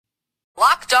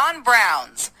Locked On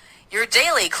Browns, your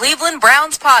daily Cleveland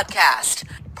Browns podcast,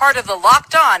 part of the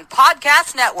Locked On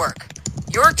Podcast Network,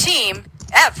 your team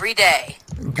every day.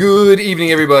 Good evening,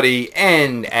 everybody,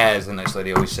 and as the nice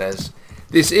lady always says,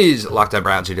 this is Locked On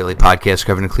Browns, your daily podcast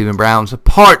covering the Cleveland Browns, a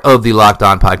part of the Locked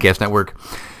On Podcast Network.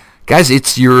 Guys,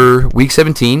 it's your Week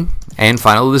 17 and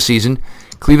final of the season,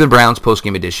 Cleveland Browns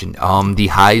postgame edition, the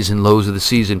highs and lows of the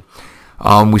season.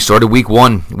 We started Week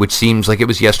 1, which seems like it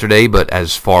was yesterday, but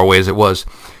as far away as it was,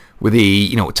 with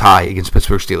a tie against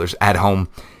Pittsburgh Steelers at home,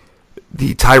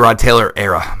 the Tyrod Taylor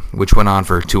era, which went on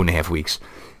for 2.5 weeks.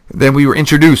 Then we were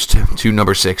introduced to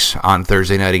number 6 on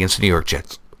Thursday night against the New York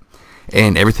Jets,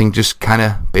 and everything just kind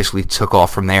of basically took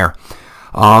off from there.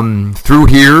 Through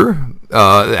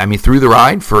the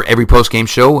ride for every post-game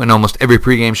show and almost every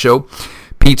pre-game show,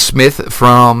 Pete Smith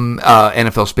from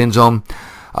NFL Spin Zone.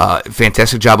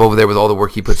 Fantastic job over there with all the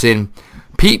work he puts in.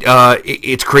 Pete,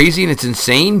 it's crazy and it's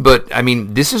insane, but I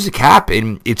mean, this is a cap,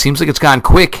 and it seems like it's gone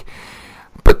quick.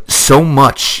 But so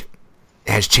much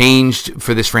has changed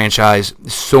for this franchise,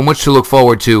 so much to look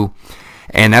forward to,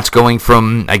 and that's going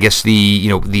from, I guess,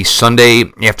 the Sunday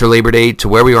after Labor Day to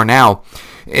where we are now.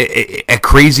 A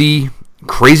crazy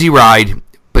ride,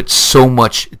 but so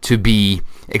much to be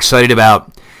excited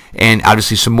about, and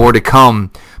obviously some more to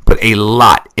come. But a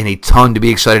lot and a ton to be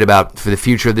excited about for the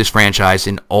future of this franchise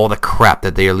and all the crap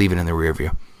that they are leaving in the rear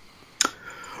view.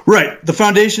 Right. The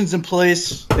foundation's in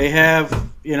place. They have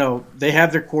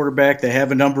their quarterback. They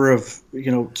have a number of,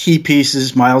 key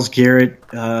pieces, Myles Garrett,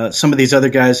 some of these other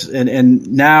guys.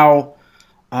 And now,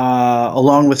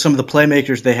 along with some of the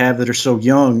playmakers they have that are so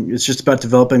young, it's just about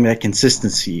developing that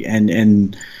consistency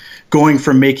and going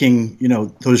from making,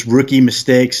 those rookie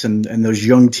mistakes and those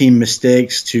young team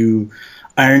mistakes to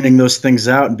ironing those things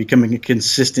out and becoming a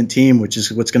consistent team, which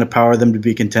is what's going to power them to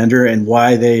be a contender, and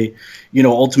why they,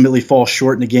 ultimately fall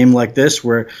short in a game like this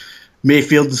where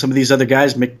Mayfield and some of these other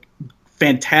guys make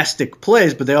fantastic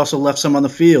plays, but they also left some on the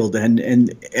field.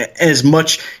 And as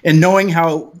much, and knowing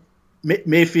how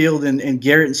Mayfield and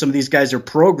Garrett and some of these guys are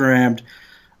programmed,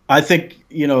 I think,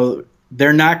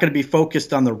 they're not going to be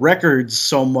focused on the records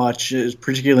so much, as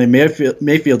particularly in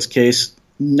Mayfield's case,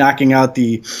 knocking out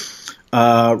the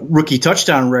rookie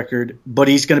touchdown record, but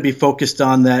he's going to be focused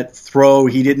on that throw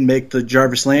he didn't make to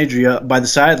Jarvis Landry by the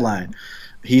sideline.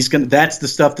 That's the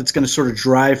stuff that's going to sort of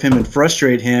drive him and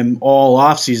frustrate him all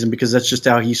offseason, because that's just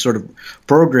how he's sort of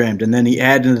programmed. And then he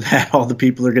add into that all the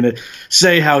people are going to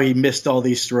say how he missed all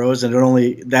these throws,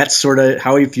 and that's sort of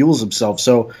how he fuels himself.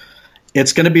 So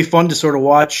it's going to be fun to sort of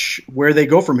watch where they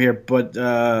go from here. But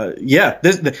compared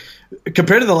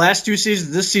to the last 2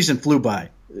 seasons, this season flew by.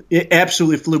 It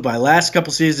absolutely flew by. Last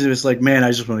couple seasons, it was like, man,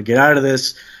 I just want to get out of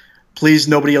this. Please,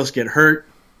 nobody else get hurt.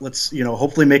 Let's,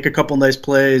 hopefully make a couple nice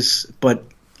plays, but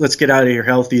let's get out of here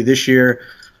healthy this year.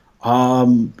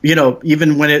 Even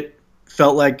when it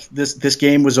felt like this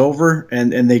game was over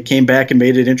and they came back and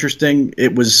made it interesting,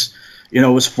 it was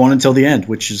fun until the end,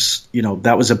 which is,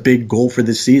 that was a big goal for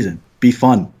this season. Be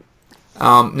fun.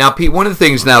 Now, Pete, one of the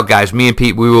things now, guys, me and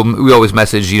Pete, we always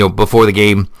message, before the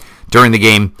game, during the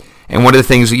game. And one of the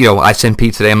things, I sent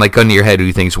Pete today, I'm like, gun to your head, who do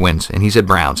you think wins? And he said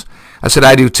Browns. I said,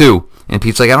 I do too. And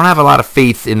Pete's like, I don't have a lot of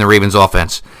faith in the Ravens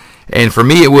offense. And for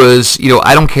me, it was,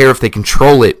 I don't care if they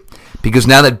control it, because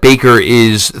now that Baker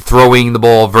is throwing the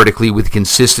ball vertically with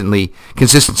consistency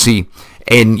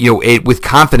and, with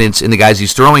confidence in the guys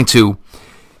he's throwing to,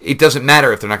 it doesn't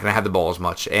matter if they're not going to have the ball as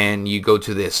much. And you go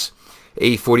to this.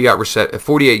 A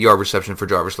 48-yard reception for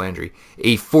Jarvis Landry,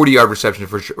 a 40-yard reception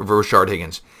for Rashard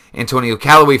Higgins, Antonio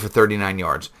Callaway for 39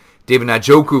 yards, David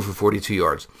Njoku for 42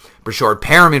 yards, Breshad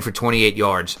Perriman for 28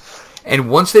 yards. And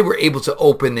once they were able to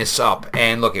open this up,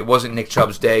 and look, it wasn't Nick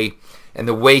Chubb's day, and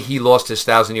the way he lost his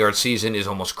 1,000-yard season is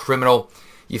almost criminal.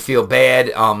 You feel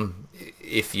bad.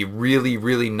 If you really,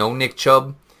 really know Nick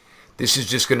Chubb, this is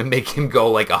just going to make him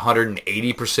go like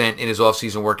 180% in his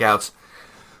offseason workouts.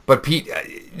 But Pete,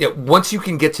 once you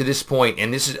can get to this point,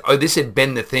 and this had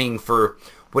been the thing for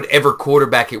whatever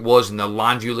quarterback it was in the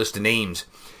laundry list of names,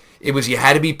 it was you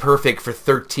had to be perfect for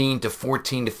 13 to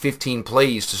 14 to 15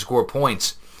 plays to score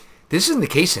points. This isn't the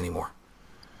case anymore.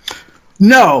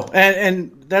 No,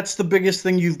 and that's the biggest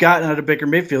thing you've gotten out of Baker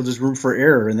Mayfield is room for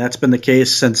error, and that's been the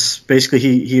case since basically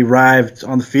he arrived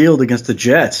on the field against the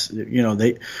Jets.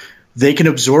 They can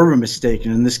absorb a mistake,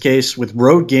 and in this case, with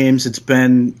road games, it's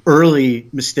been early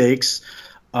mistakes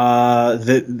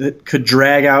that could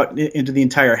drag out into the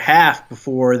entire half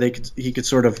before he could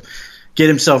sort of get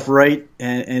himself right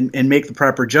and make the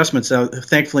proper adjustments.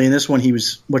 Thankfully, in this one, he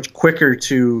was much quicker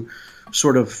to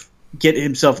sort of get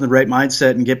himself in the right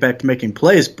mindset and get back to making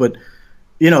plays. But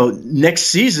next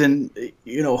season,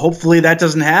 hopefully that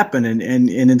doesn't happen. And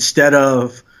instead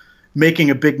of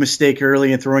making a big mistake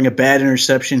early and throwing a bad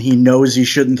interception he knows he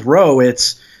shouldn't throw, now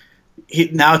it's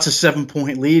a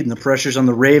 7-point lead, and the pressure's on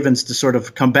the Ravens to sort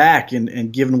of come back.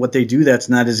 And given what they do, that's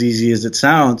not as easy as it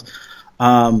sounds.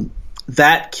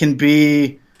 That can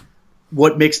be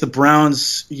what makes the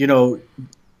Browns,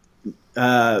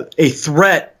 a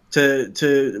threat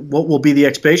to what will be the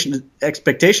expectation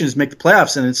is make the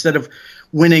playoffs. And instead of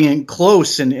winning in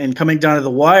close and coming down to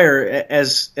the wire,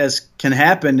 as can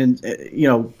happen, and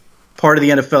part of the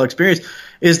NFL experience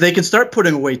is they can start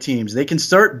putting away teams. They can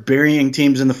start burying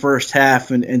teams in the first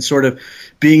half and sort of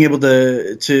being able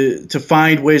to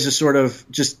find ways to sort of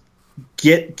just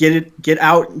get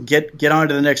out, get on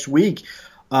to the next week.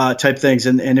 Type things,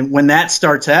 and when that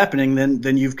starts happening,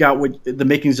 then you've got the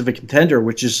makings of a contender,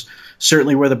 which is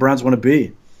certainly where the Browns want to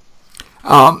be.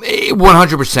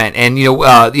 100%, and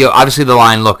obviously the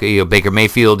line. Look, Baker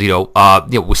Mayfield,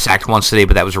 was sacked once today,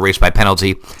 but that was erased by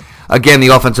penalty. Again, the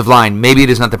offensive line. Maybe it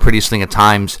is not the prettiest thing at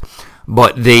times,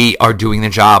 but they are doing their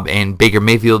job, and Baker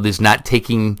Mayfield is not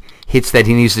taking hits that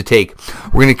he needs to take.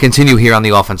 We're going to continue here on the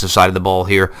offensive side of the ball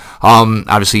here.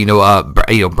 Obviously,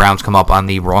 Browns come up on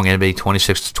the wrong end of a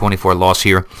 26-24 loss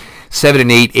here.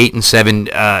 7-8,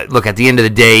 8-7. Look, at the end of the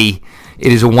day,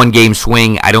 it is a one-game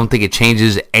swing. I don't think it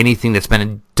changes anything that's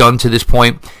been done to this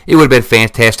point. It would have been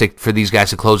fantastic for these guys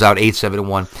to close out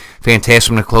 8-7-1.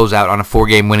 Fantastic to close out on a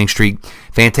 4-game winning streak.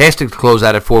 Fantastic to close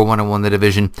out at 4-1-1 the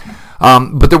division.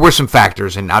 But there were some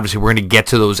factors, and obviously we're going to get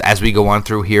to those as we go on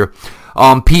through here.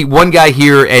 Pete, one guy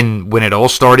here, and when it all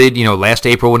started, last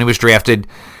April when he was drafted,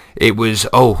 it was,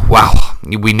 oh, wow.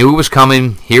 We knew it was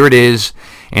coming. Here it is.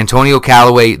 Antonio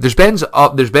Callaway. There's been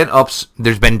ups,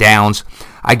 there's been downs.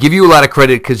 I give you a lot of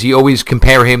credit because you always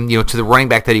compare him, to the running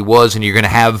back that he was, and you're going to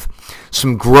have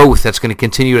some growth that's going to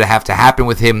continue to have to happen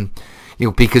with him,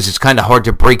 because it's kind of hard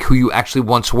to break who you actually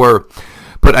once were.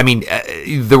 But, I mean,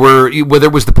 whether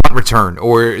it was the punt return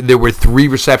or there were 3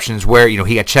 receptions where,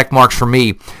 he got check marks for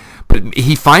me, but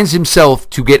he finds himself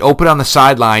to get open on the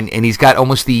sideline, and he's got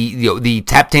almost the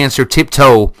tap dancer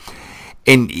tiptoe.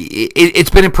 And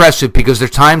it's been impressive because there's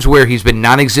times where he's been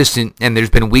non-existent, and there's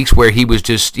been weeks where he was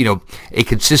just, a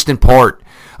consistent part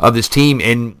of this team.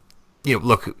 And,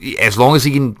 look, as long as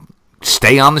he can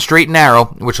stay on the straight and narrow,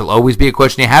 which will always be a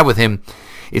question you have with him,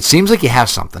 it seems like you have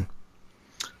something.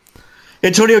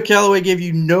 Antonio Callaway gave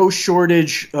you no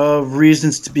shortage of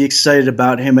reasons to be excited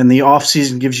about him, and the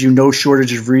offseason gives you no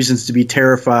shortage of reasons to be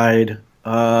terrified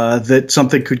that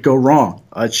something could go wrong.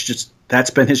 It's just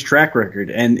that's been his track record,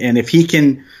 and if he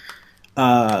can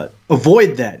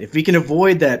avoid that, if he can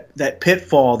avoid that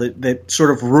pitfall that sort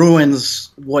of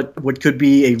ruins what could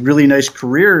be a really nice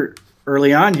career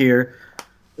early on here,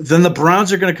 then the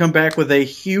Browns are going to come back with a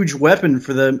huge weapon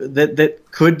for them that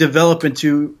could develop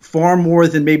into far more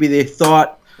than maybe they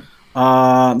thought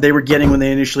they were getting when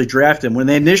they initially drafted him. When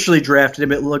they initially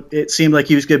drafted him, it seemed like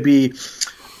he was going to be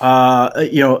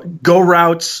go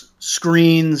routes,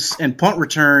 screens, and punt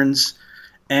returns,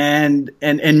 and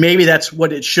maybe that's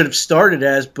what it should have started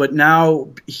as. But now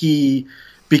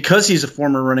because he's a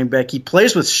former running back, he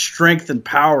plays with strength and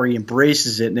power. He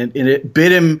embraces it, and it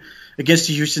bit him against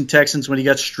the Houston Texans when he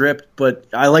got stripped, but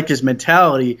I like his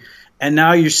mentality. And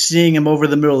now you're seeing him over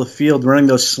the middle of the field running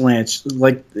those slants,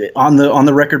 like on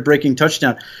the record-breaking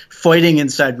touchdown, fighting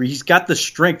inside. He's got the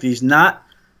strength. He's not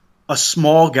a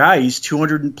small guy. He's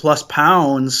 200-plus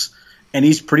pounds, and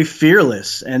he's pretty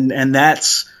fearless. And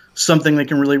that's something they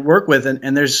can really work with.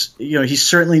 And there's, he's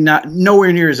certainly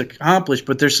nowhere near as accomplished,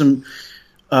 but there's some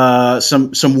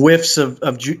whiffs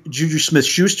of Juju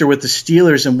Smith-Schuster with the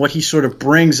Steelers and what he sort of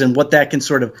brings and what that can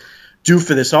sort of do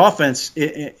for this offense,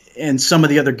 and some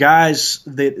of the other guys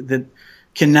that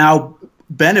can now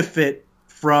benefit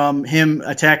from him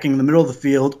attacking the middle of the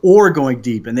field or going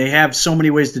deep. And they have so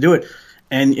many ways to do it.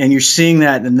 And you're seeing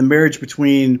that in the marriage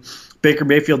between Baker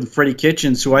Mayfield and Freddie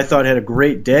Kitchens, who I thought had a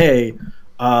great day. And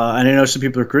I know some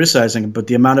people are criticizing him, but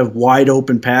the amount of wide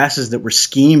open passes that were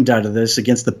schemed out of this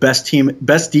against the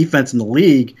best defense in the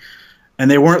league, and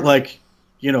they weren't like,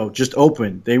 just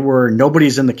open. They were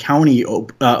nobody's in the county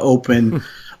open,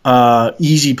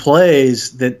 easy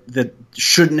plays that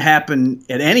shouldn't happen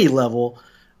at any level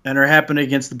and are happening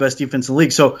against the best defense in the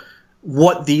league. So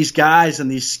what these guys and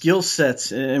these skill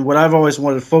sets, and what I've always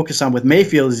wanted to focus on with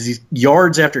Mayfield is these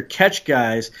yards after catch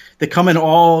guys that come in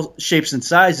all shapes and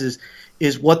sizes,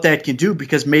 is what that can do,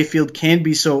 because Mayfield can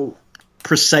be so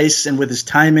precise and with his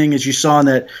timing, as you saw in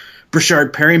that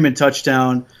Brashard Perryman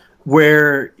touchdown,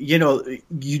 where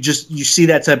you see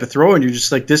that type of throw and you're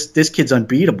just like, this kid's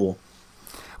unbeatable.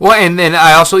 Well, and then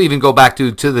I also even go back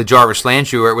to the Jarvis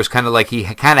Landry, where it was kind of like he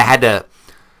kind of had to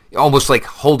almost like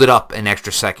hold it up an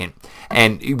extra second,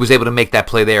 and he was able to make that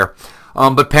play there.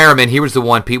 But Perriman, he was the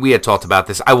one, Pete, we had talked about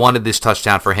this. I wanted this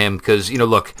touchdown for him because,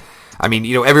 look, I mean,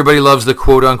 everybody loves the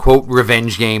quote-unquote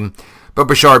revenge game, but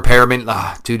Breshad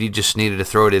Perriman, dude, he just needed to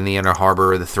throw it in the inner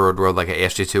harbor or the third road like I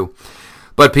asked you to.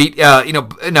 But, Pete, now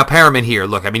Perriman here,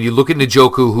 look, I mean, you look at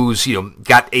Njoku, who's,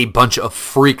 got a bunch of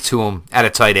freak to him at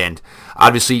a tight end.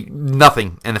 Obviously,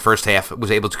 nothing in the first half, was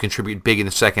able to contribute big in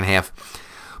the second half.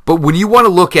 But when you want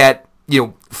to look at,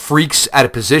 freaks at a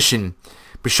position,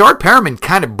 Breshad Perriman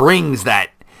kind of brings that.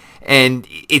 And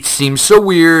it seems so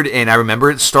weird, and I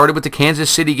remember it started with the Kansas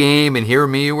City game, and here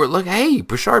me were look, hey,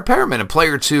 Breshad Perriman, a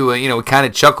player too, kind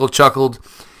of chuckled.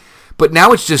 But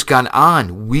now it's just gone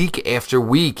on week after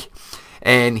week,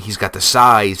 and he's got the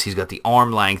size, he's got the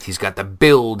arm length, he's got the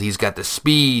build, he's got the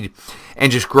speed,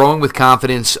 and just growing with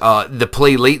confidence. The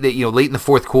play late in the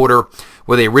fourth quarter,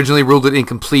 where they originally ruled it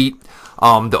incomplete.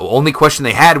 The only question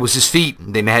they had was his feet.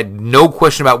 They had no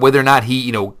question about whether or not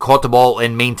he, caught the ball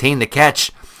and maintained the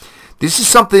catch. This is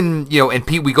something, and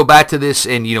Pete, we go back to this,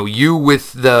 and, you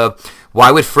with the,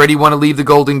 why would Freddie want to leave the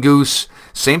Golden Goose?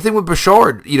 Same thing with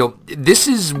Breshad. This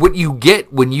is what you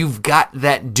get when you've got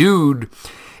that dude,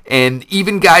 and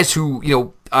even guys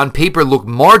who, on paper look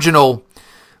marginal,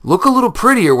 look a little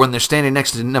prettier when they're standing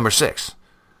next to number 6.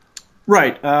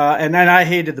 Right, and I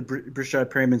hated the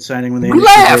Breshad Perriman signing when they We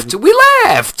laughed.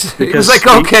 It was like,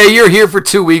 okay, you're here for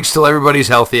 2 weeks till everybody's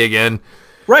healthy again.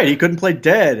 Right, he couldn't play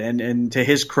dead, and to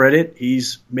his credit,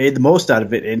 he's made the most out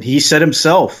of it. And he said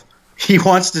himself, he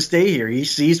wants to stay here. He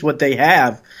sees what they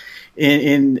have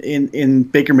in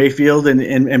Baker Mayfield,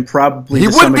 and probably he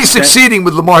wouldn't be succeeding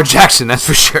with Lamar Jackson, that's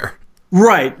for sure.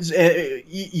 Right,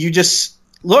 you just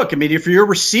look. I mean, if you're a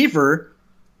receiver,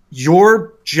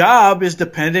 your job is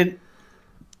dependent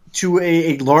to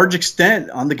a large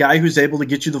extent on the guy who's able to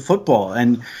get you the football,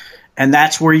 and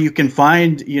that's where you can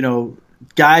find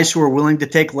guys who are willing to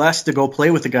take less to go play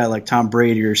with a guy like Tom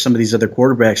Brady or some of these other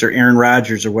quarterbacks or Aaron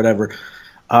Rodgers or whatever.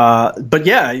 But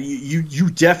yeah, you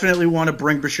definitely want to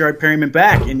bring Breshad Perriman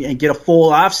back and get a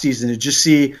full offseason and just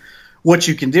see what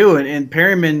you can do. And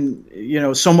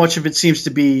Perriman, so much of it seems to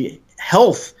be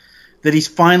health, that he's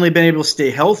finally been able to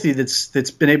stay healthy.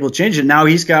 That's been able to change it. Now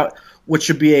he's got what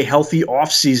should be a healthy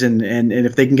offseason, and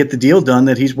if they can get the deal done,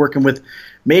 that he's working with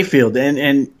Mayfield.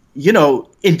 And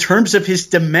in terms of his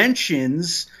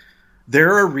dimensions,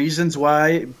 there are reasons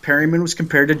why Perriman was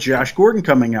compared to Josh Gordon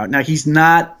coming out. Now, he's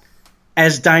not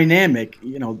as dynamic.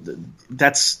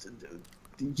 That's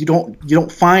you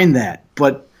don't find that.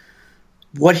 But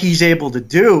what he's able to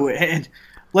do, and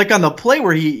like on the play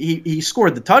where he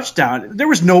scored the touchdown, there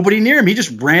was nobody near him. He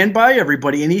just ran by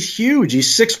everybody, and he's huge. He's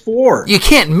 6'4". You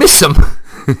can't miss him.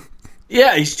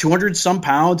 Yeah, he's 200-some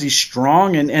pounds. He's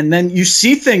strong, and then you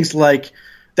see things like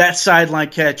that sideline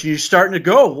catch, and you're starting to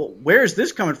go, well, where is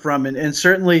this coming from? And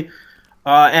certainly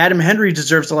Adam Henry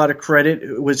deserves a lot of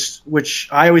credit, which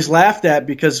I always laughed at,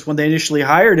 because when they initially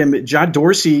hired him, John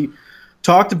Dorsey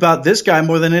talked about this guy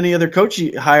more than any other coach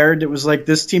he hired. It was like,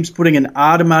 this team's putting an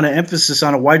odd amount of emphasis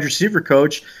on a wide receiver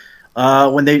coach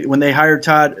when they hired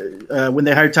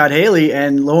Todd Haley,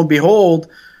 and lo and behold,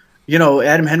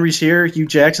 Adam Henry's here, Hugh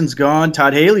Jackson's gone,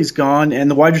 Todd Haley's gone,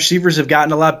 and the wide receivers have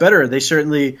gotten a lot better. They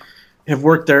certainly have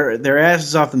worked their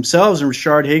asses off themselves, and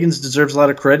Rashard Higgins deserves a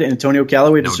lot of credit, and Antonio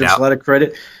Callaway deserves a lot of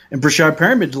credit, and Breshad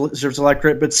Perriman deserves a lot of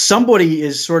credit, but somebody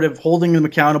is sort of holding them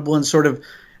accountable and sort of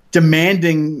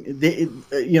demanding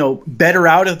better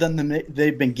out of them than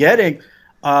they've been getting,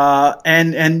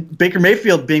 and Baker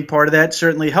Mayfield being part of that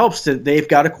certainly helps. That they've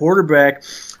got a quarterback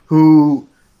who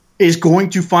is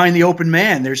going to find the open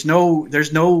man. There's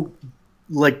no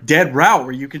like dead route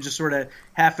where you can just sort of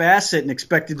half-ass it and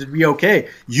expect it to be okay.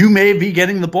 You may be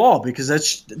getting the ball, because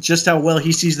that's just how well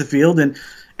he sees the field,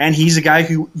 and he's a guy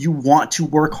who you want to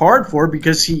work hard for,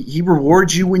 because he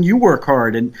rewards you when you work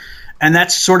hard, and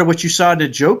that's sort of what you saw in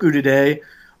Njoku today,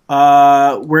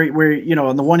 where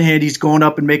on the one hand he's going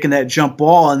up and making that jump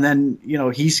ball, and then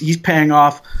he's paying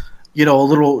off a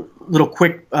little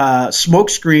quick smoke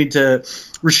screen to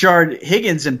Rashard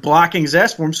Higgins and blocking his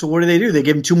ass for him. So what do? They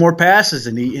give him 2 more passes,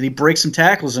 and he breaks some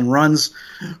tackles and runs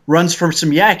for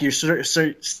some yak. You're sort of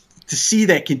to see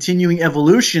that continuing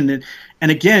evolution,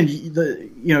 and again,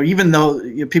 even though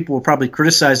people will probably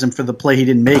criticize him for the play he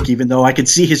didn't make, even though I could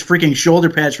see his freaking shoulder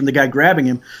pads from the guy grabbing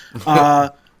him.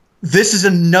 This is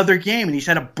another game, and he's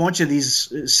had a bunch of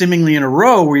these seemingly in a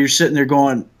row where you're sitting there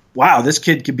going, "Wow, this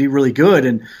kid could be really good."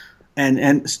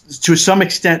 And to some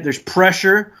extent, there's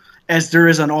pressure. as there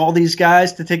is on all these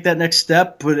guys to take that next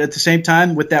step. But at the same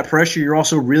time, with that pressure, you're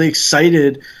also really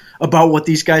excited about what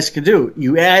these guys can do.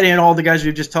 You add in all the guys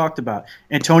we just talked about: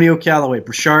 Antonio Callaway,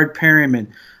 Brashard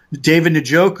Perryman, David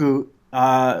Njoku,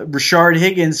 Rashard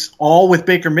Higgins, all with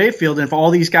Baker Mayfield. And if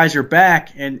all these guys are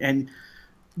back and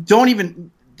don't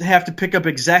even have to pick up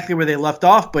exactly where they left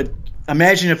off, but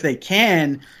imagine if they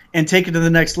can and take it to the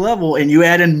next level, and you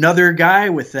add another guy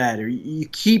with that, or you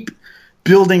keep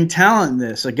building talent in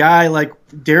this. A guy like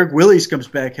Derek Willis comes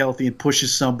back healthy and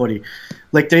pushes somebody.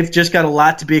 Like, they've just got a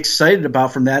lot to be excited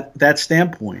about from that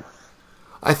standpoint.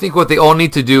 I think what they all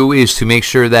need to do is to make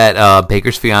sure that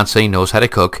Baker's fiance knows how to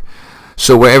cook.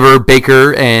 So wherever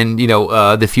Baker and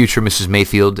the future Mrs.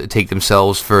 Mayfield take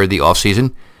themselves for the off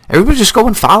season, everybody just go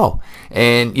and follow,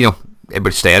 and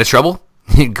everybody stay out of trouble.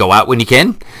 Go out when you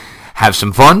can. Have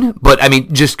some fun, but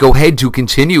just go ahead to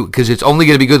continue, because it's only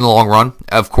going to be good in the long run.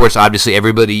 Of course, obviously,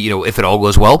 everybody, if it all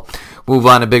goes well, move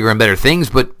on to bigger and better things,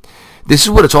 but this is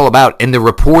what it's all about, and the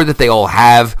rapport that they all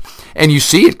have, and you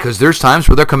see it, because there's times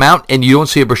where they'll come out, and you don't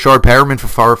see a Brashard Perriman for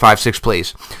 4 or 5, 6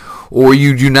 plays, or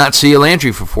you do not see a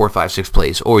Landry for 4 or 5, 6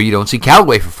 plays, or you don't see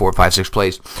Callaway for 4 or 5, 6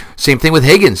 plays. Same thing with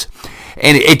Higgins,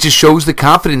 and it just shows the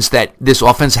confidence that this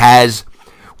offense has,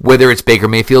 whether it's Baker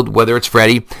Mayfield, whether it's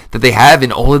Freddie, that they have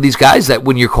in all of these guys, that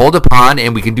when you're called upon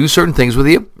and we can do certain things with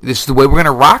you, this is the way we're going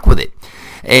to rock with it.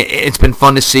 And it's been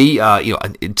fun to see.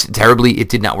 Terribly, it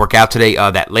did not work out today.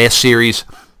 That last series,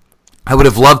 I would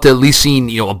have loved to at least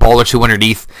seen a ball or two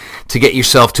underneath to get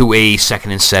yourself to a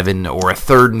 2nd and 7 or a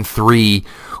 3rd and 3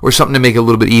 or something to make it a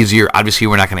little bit easier. Obviously,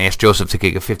 we're not going to ask Joseph to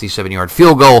kick a 57-yard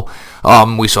field goal.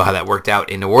 We saw how that worked out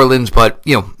in New Orleans, but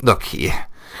look, yeah.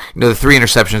 The 3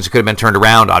 interceptions could have been turned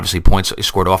around. Obviously, points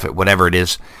scored off it, whatever it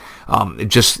is.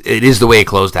 It is the way it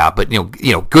closed out. But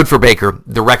good for Baker.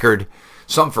 The record,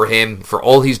 something for him, for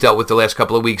all he's dealt with the last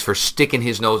couple of weeks, for sticking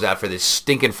his nose out for this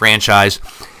stinking franchise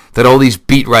that all these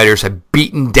beat writers have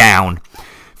beaten down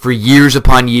for years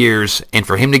upon years, and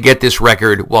for him to get this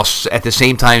record while at the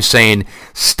same time saying,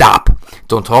 "Stop!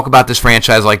 Don't talk about this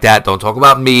franchise like that. Don't talk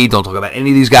about me. Don't talk about any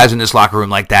of these guys in this locker room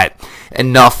like that.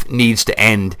 Enough needs to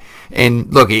end."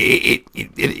 And look, the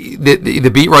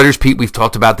beat writers, Pete, we've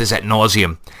talked about this ad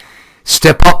nauseum.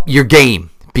 Step up your game,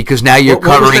 because now you're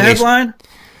covering. What was the headline?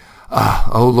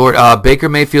 Oh Lord, Baker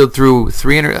Mayfield threw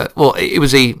 300. Well, it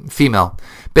was a female.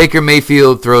 Baker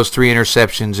Mayfield throws 3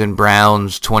 interceptions, and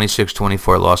Browns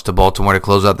 26-24 lost to Baltimore to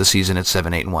close out the season at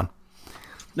 7-8-1.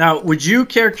 Now, would you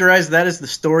characterize that as the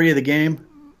story of the game?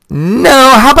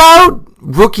 No. How about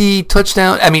rookie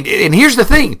touchdown? And here's the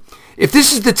thing: if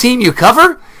this is the team you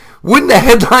cover, wouldn't the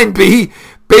headline be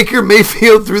Baker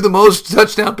Mayfield threw the most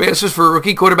touchdown passes for a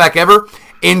rookie quarterback ever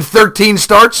in 13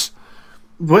 starts?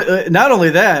 But, not only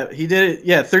that, he did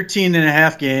it, 13 and a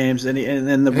half games, and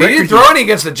the record he didn't throw any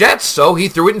against the Jets, so he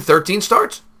threw it in 13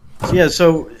 starts. Yeah,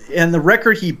 and the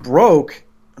record he broke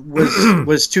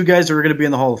was 2 guys that were going to be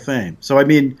in the Hall of Fame. So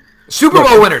Super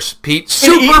Bowl winners, Pete.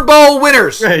 Super Bowl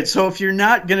winners. Right. So if you're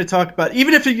not going to talk about,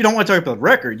 even if you don't want to talk about the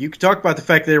record, you could talk about the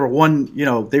fact that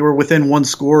they were within 1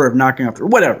 score of knocking off, or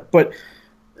whatever. But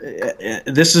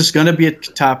this is going to be a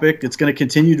topic. It's going to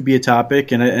continue to be a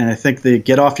topic, and I think the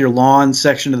get off your lawn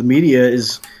section of the media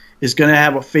is going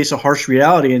to face a harsh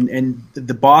reality, and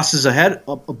the bosses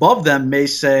above them may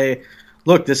say,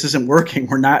 "Look, this isn't working.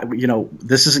 We're not.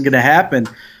 This isn't going to happen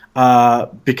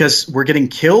because we're getting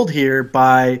killed here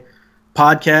by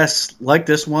podcasts like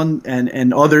this one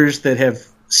and others that have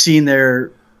seen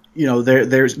their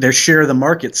share of the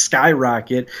market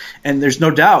skyrocket." And there's no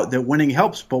doubt that winning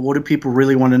helps, but what do people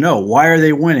really want to know? Why are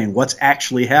they winning? What's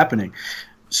actually happening?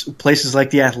 Places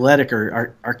like The Athletic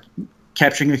are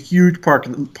capturing a huge part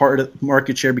of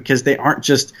market share, because they aren't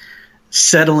just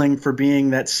settling for being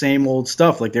that same old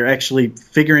stuff. Like, they're actually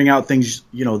figuring out things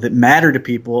that matter to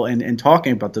people and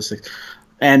talking about those things.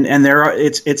 And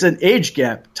it's an age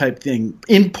gap type thing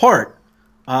in part.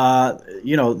 There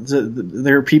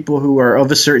are people who are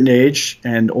of a certain age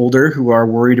and older who are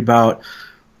worried about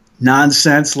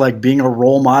nonsense like being a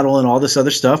role model and all this other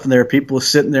stuff, and there are people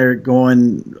sitting there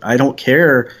going, "I don't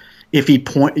care if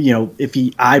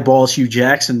he eyeballs Hugh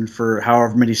Jackson for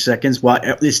however many seconds while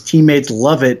his teammates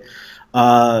love it."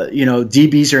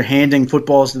 DBs are handing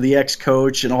footballs to the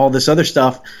ex-coach and all this other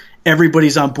stuff.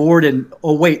 Everybody's on board, and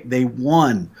oh wait, they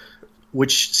won,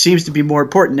 which seems to be more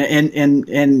important.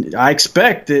 And I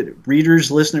expect that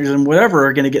readers, listeners, and whatever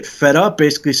are going to get fed up,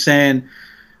 basically saying,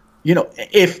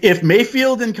 if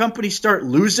Mayfield and company start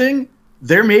losing,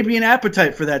 there may be an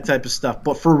appetite for that type of stuff.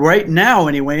 But for right now,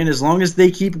 anyway, and as long as they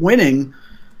keep winning,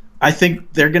 I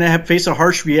think they're going to face a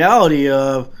harsh reality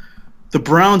of, the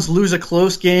Browns lose a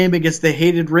close game against the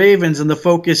hated Ravens, and the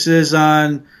focus is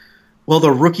on, well,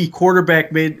 the rookie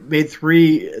quarterback had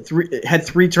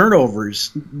three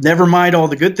turnovers. Never mind all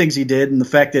the good things he did, and the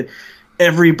fact that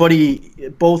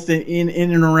everybody, both in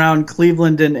and around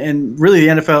Cleveland and really the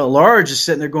NFL at large, is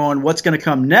sitting there going, "What's going to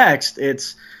come next?"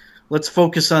 It's let's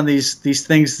focus on these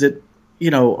things that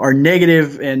are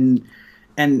negative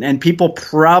and people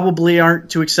probably aren't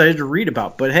too excited to read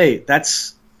about. But hey,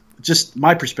 that's just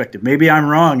my perspective. Maybe I'm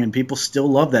wrong, and people still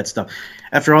love that stuff.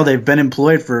 After all, they've been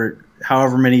employed for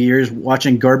however many years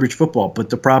watching garbage football. But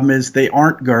the problem is they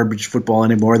aren't garbage football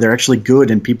anymore. They're actually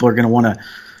good, and people are going to want to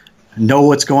know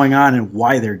what's going on and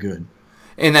why they're good.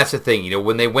 And that's the thing,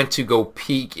 when they went to go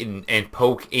peek and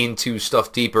poke into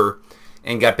stuff deeper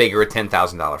and got bigger, a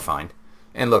 $10,000 fine.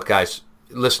 And look, guys,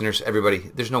 listeners,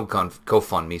 everybody, there's no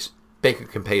GoFundMes. Baker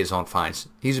can pay his own fines.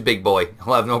 He's a big boy.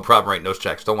 He'll have no problem writing those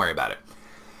checks. Don't worry about it.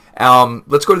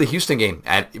 Let's go to the Houston game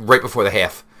right before the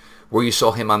half, where you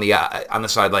saw him on the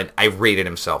sideline irate at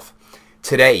himself.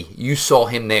 Today, you saw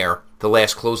him there, the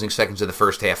last closing seconds of the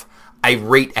first half,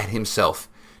 irate at himself,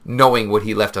 knowing what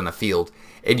he left on the field.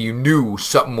 And you knew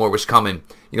something more was coming.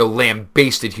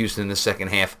 Lambasted Houston in the second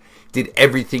half, did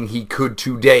everything he could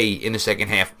today in the second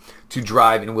half to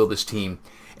drive and will this team.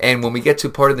 And when we get to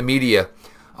part of the media,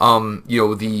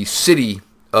 the city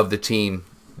of the team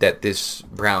that this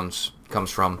Browns comes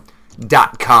from,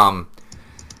 .com,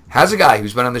 has a guy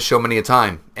who's been on the show many a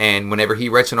time. And whenever he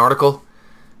writes an article,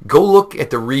 go look at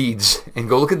the reads and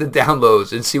go look at the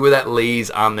downloads and see where that lays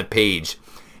on the page.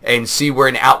 And see where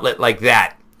an outlet like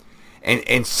that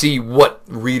and see what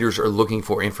readers are looking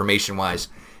for information-wise.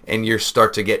 And you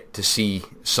start to get to see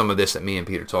some of this that me and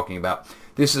Pete are talking about.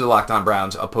 This is the Locked On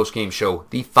Browns, a post-game show,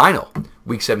 the final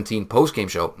Week 17 post-game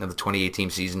show of the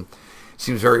 2018 season.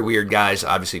 Seems very weird, guys.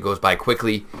 Obviously, it goes by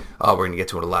quickly. We're going to get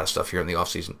to a lot of stuff here in the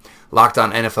offseason. Locked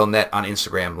On NFL Net on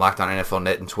Instagram, Locked On NFL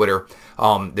Net on Twitter,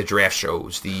 the draft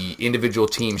shows, the individual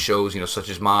team shows, such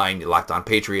as mine, Locked On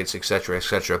Patriots, etc.,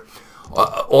 etc.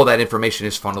 All that information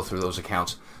is funneled through those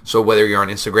accounts. So whether you're on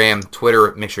Instagram,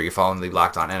 Twitter, make sure you're following the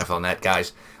Locked On NFL Net,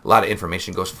 guys. A lot of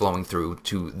information goes flowing through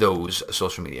to those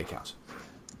social media accounts.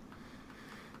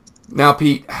 Now,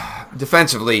 Pete,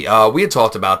 defensively, we had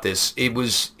talked about this.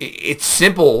 It's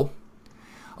simple.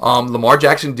 Lamar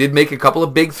Jackson did make a couple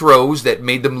of big throws that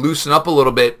made them loosen up a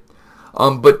little bit.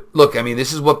 But look,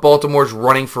 this is what Baltimore's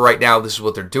running for right now. This is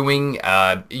what they're doing.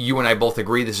 You and I both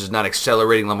agree this is not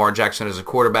accelerating Lamar Jackson as a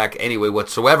quarterback anyway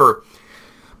whatsoever.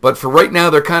 But for right now,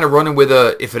 they're kind of running with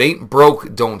if it ain't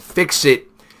broke, don't fix it.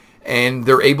 And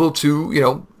they're able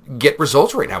to, get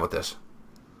results right now with this.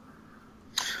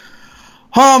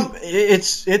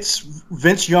 It's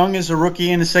Vince Young is a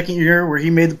rookie in his second year where he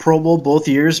made the Pro Bowl both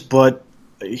years, but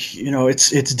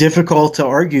it's difficult to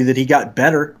argue that he got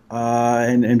better.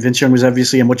 And Vince Young was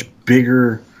obviously a much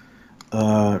bigger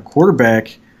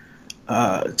quarterback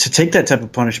to take that type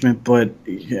of punishment. But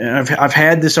I've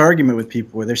had this argument with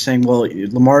people where they're saying, well,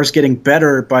 Lamar's getting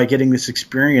better by getting this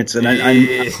experience, and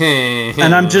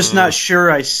I'm just not sure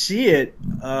I see it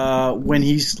when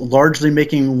he's largely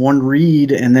making one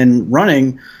read and then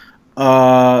running,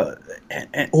 or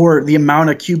the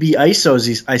amount of QB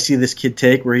ISOs I see this kid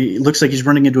take, where he looks like he's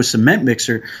running into a cement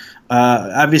mixer.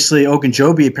 Obviously,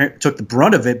 Ogunjobi took the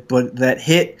brunt of it, but that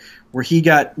hit where he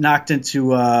got knocked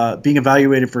into being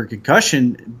evaluated for a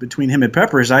concussion between him and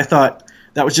Peppers, I thought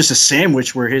that was just a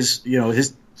sandwich where his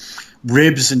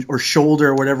ribs or shoulder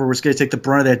or whatever was going to take the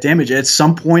brunt of that damage. At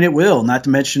some point it will, not to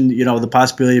mention, the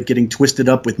possibility of getting twisted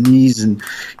up with knees and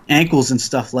ankles and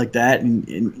stuff like that.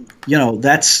 And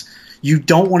you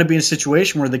don't want to be in a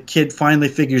situation where the kid finally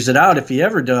figures it out, if he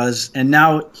ever does, and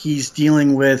now he's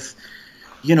dealing with,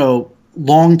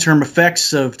 long-term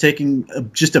effects of taking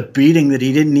just a beating that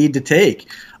he didn't need to take.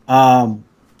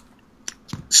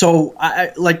 So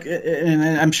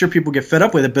and I'm sure people get fed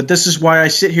up with it, but this is why I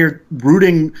sit here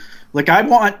rooting. Like, I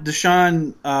want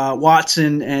Deshaun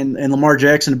Watson and Lamar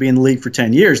Jackson to be in the league for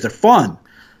 10 years. They're fun,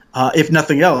 if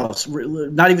nothing else.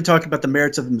 Not even talking about the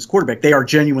merits of them as quarterback. They are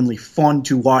genuinely fun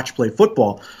to watch play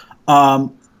football.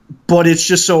 But it's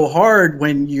just so hard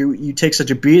when you take such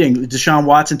a beating. Deshaun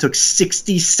Watson took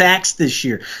 60 sacks this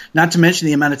year, not to mention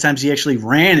the amount of times he actually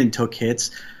ran and took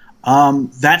hits.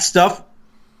 That stuff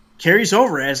carries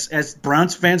over, as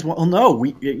Browns fans well know.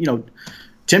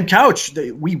 Tim Couch,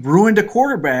 we ruined a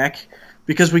quarterback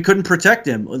because we couldn't protect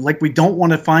him. Like, we don't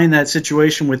want to find that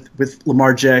situation with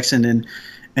Lamar Jackson and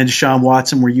Deshaun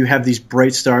Watson, where you have these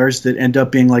bright stars that end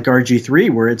up being like RG3,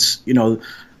 where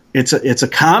it's a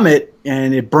comet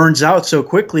and it burns out so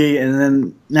quickly, and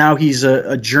then now he's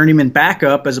a journeyman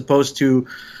backup as opposed to,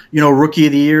 rookie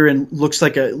of the year and looks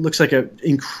like a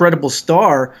incredible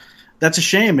star. That's a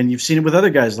shame, and you've seen it with other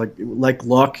guys like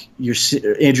Luck,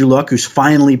 Andrew Luck, who's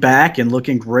finally back and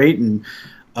looking great and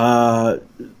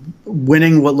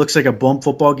winning what looks like a bum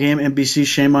football game. NBC,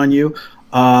 shame on you.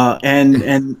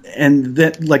 And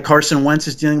that, like, Carson Wentz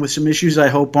is dealing with some issues I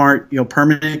hope aren't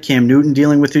permanent. Cam Newton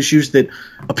dealing with issues that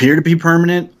appear to be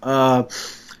permanent.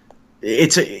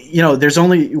 There's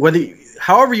only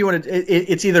however you want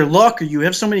to. It's either luck or you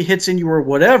have so many hits in you or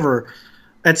whatever.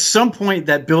 At some point,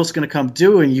 that bill's going to come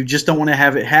due, and you just don't want to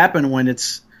have it happen when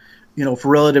it's for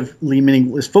relatively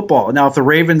meaningless football. Now, if the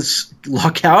Ravens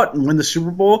luck out and win the Super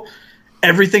Bowl,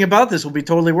 everything about this will be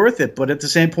totally worth it. But at the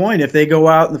same point, if they go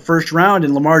out in the first round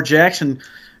and Lamar Jackson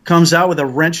comes out with a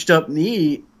wrenched up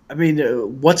knee, I mean,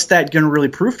 what's that going to really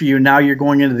prove for you? Now you're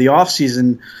going into the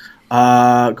offseason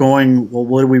going, well,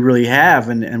 what do we really have,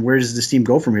 and where does this team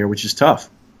go from here, which is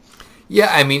tough. Yeah,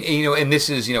 I mean, and this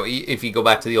is, if you go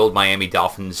back to the old Miami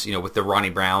Dolphins, with the Ronnie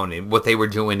Brown and what they were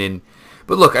doing.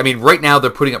 But look, I mean, right now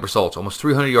they're putting up results, almost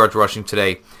 300 yards rushing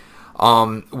today.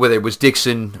 Whether it was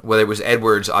Dixon, whether it was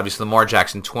Edwards, obviously Lamar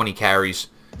Jackson, 20 carries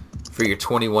for your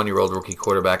 21-year-old rookie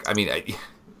quarterback. I mean,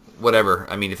 whatever.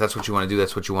 I mean, if that's what you want to do,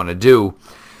 that's what you want to do.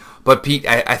 But, Pete,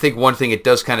 I think one thing it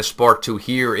does kind of spark to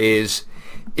here is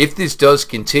if this does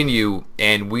continue,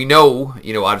 and we know,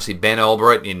 obviously Ben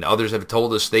Albright and others have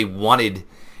told us they wanted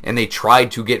and they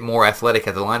tried to get more athletic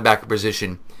at the linebacker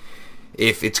position.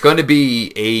 If it's going to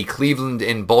be a Cleveland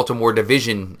and Baltimore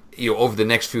division, over the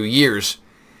next few years,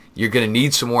 you're going to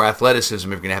need some more athleticism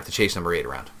if you're going to have to chase number 8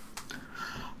 around.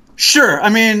 Sure. I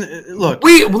mean, look.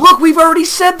 We've already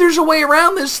said there's a way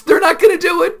around this. They're not going to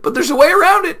do it, but there's a way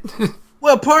around it.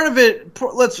 Well, part of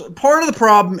the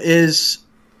problem is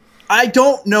I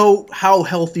don't know how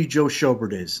healthy Joe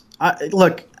Schobert is.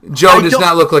 Joe does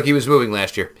not look like he was moving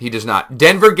last year. He does not.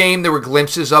 Denver game, there were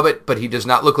glimpses of it, but he does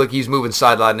not look like he's moving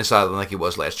sideline to sideline like he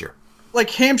was last year. Like,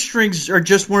 hamstrings are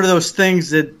just one of those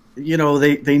things that,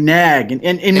 they nag. And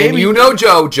maybe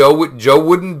Joe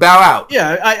wouldn't bow out.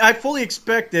 Yeah, I fully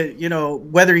expect that,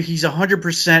 whether he's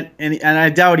 100%, and I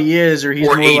doubt he is, or he's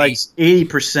more 80. Like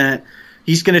 80%,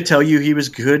 he's going to tell you he was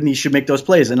good and he should make those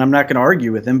plays. And I'm not going to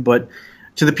argue with him, but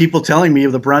to the people telling me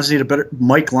the Browns need a better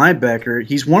Mike linebacker,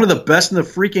 he's one of the best in the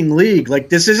freaking league. Like,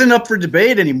 this isn't up for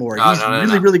debate anymore. He's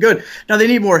really good. Now, they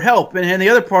need more help. And the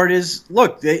other part is,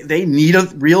 look, they need a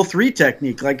real 3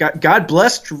 technique. Like, God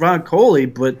bless Trevon Coley,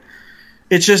 but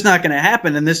it's just not going to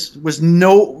happen. And this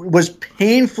was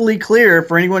painfully clear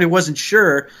for anyone who wasn't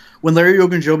sure when Larry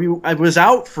Ogunjobi was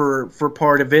out for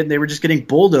part of it, and they were just getting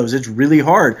bulldozed. It's really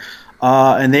hard.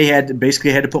 And they had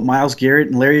to put Myles Garrett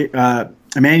and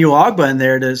Emmanuel Ogbah in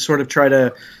there to sort of try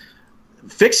to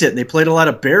fix it. And they played a lot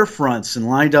of bear fronts and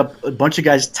lined up a bunch of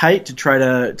guys tight to try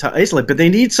to isolate. But they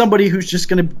need somebody who's just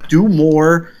going to do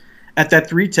more at that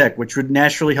 3 tech, which would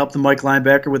naturally help the Mike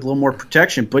linebacker with a little more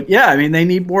protection. But, yeah, I mean, they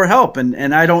need more help.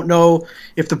 And I don't know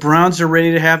if the Browns are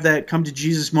ready to have that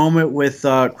come-to-Jesus moment with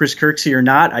Chris Kirksey or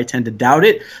not. I tend to doubt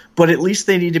it. But at least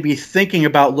they need to be thinking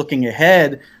about looking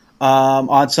ahead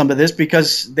on some of this,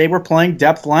 because they were playing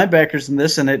depth linebackers in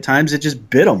this, and at times it just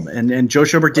bit them. And Joe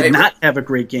Schobert did not have a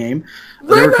great game.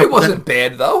 Ray wasn't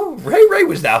bad, though. Ray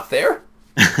was out there.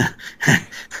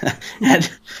 And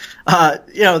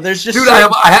there's just... Dude,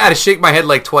 I had to shake my head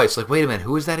like twice. Like, wait a minute,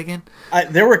 who is that again?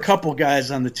 There were a couple guys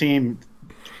on the team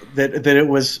that it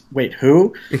was... Wait,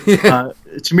 who?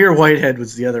 Tamir Whitehead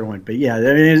was the other one. But, yeah,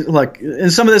 I mean, look,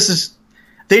 and some of this is...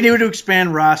 They need to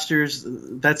expand rosters.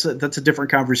 That's a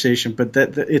different conversation, but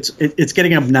it's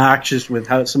getting obnoxious with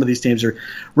how some of these teams are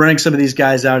running some of these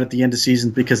guys out at the end of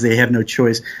season because they have no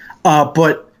choice.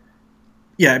 But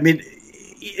yeah, I mean,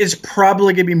 it's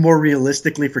probably going to be more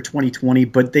realistically for 2020,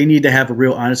 but they need to have a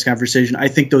real honest conversation. I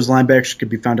think those linebackers could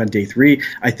be found on day 3.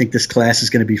 I think this class is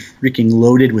going to be freaking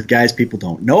loaded with guys people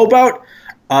don't know about.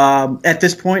 At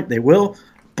this point, they will.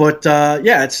 But,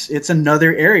 yeah, it's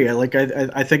another area. Like,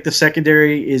 I think the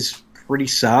secondary is pretty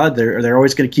solid. They're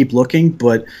always going to keep looking.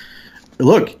 But,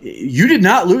 look, you did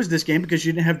not lose this game because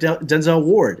you didn't have Denzel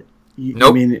Ward. Nope.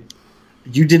 I mean,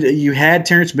 you had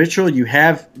Terrence Mitchell. You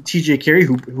have T.J. Carey,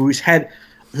 who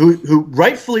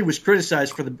rightfully was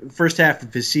criticized for the first half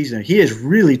of his season. He has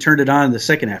really turned it on in the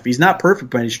second half. He's not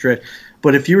perfect by any stretch.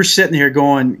 But if you were sitting here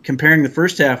comparing the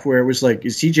first half where it was like,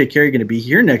 is T.J. Carey going to be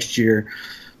here next year,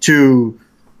 to –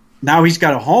 now he's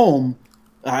got a home.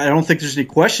 I don't think there's any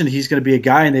question he's going to be a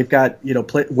guy, and they've got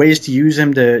ways to use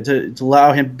him to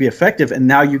allow him to be effective. And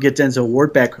now you get Denzel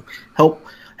Ward back,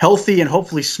 healthy and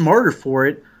hopefully smarter for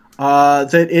it.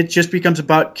 That it just becomes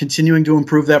about continuing to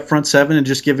improve that front seven and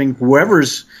just giving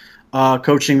whoever's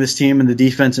coaching this team and the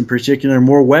defense in particular,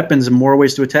 more weapons and more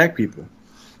ways to attack people.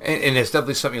 And it's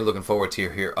definitely something you're looking forward to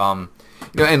here.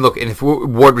 And look, and if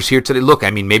Ward was here today, look,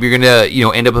 I mean, maybe you're going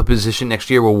to, end up in a position next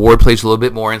year where Ward plays a little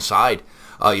bit more inside.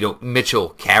 Mitchell,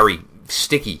 carry,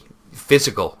 sticky,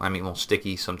 physical. I mean, well,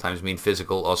 sticky sometimes means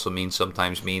physical, also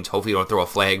sometimes means hopefully you don't throw a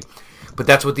flag. But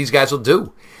that's what these guys will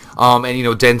do.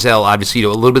 Denzel, obviously, a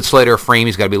little bit slighter frame.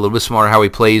 He's got to be a little bit smarter how he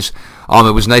plays.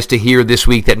 It was nice to hear this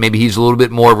week that maybe he's a little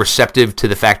bit more receptive to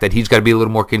the fact that he's got to be a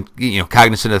little more,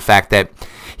 cognizant of the fact that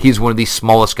he's one of the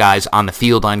smallest guys on the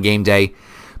field on game day.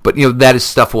 But, that is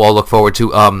stuff we'll all look forward to.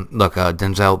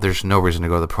 Denzel, there's no reason to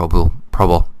go to the Pro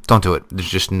Bowl. Don't do it. There's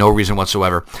just no reason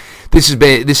whatsoever. This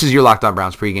is your Locked On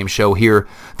Browns pregame show here,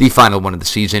 the final one of the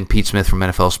season. Pete Smith from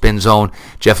NFL Spin Zone.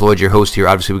 Jeff Lloyd, your host here.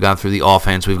 Obviously, we've gone through the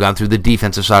offense. We've gone through the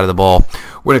defensive side of the ball.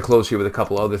 We're going to close here with a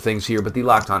couple other things here, but the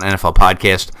Locked On NFL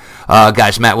podcast.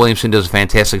 Guys, Matt Williamson does a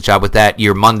fantastic job with that.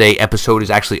 Your Monday episode is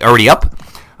actually already up.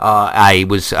 I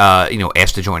was,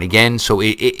 asked to join again, so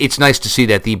it's nice to see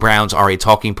that the Browns are a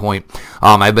talking point.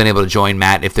 I've been able to join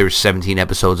Matt. If there's 17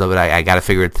 episodes of it, I got to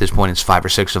figure at this point it's 5 or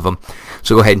 6 of them.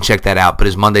 So go ahead and check that out. But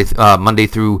his Monday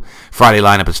through Friday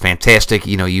lineup is fantastic.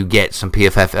 You get some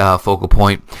PFF focal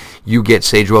point. You get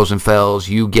Sage Rosenfels.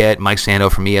 You get Mike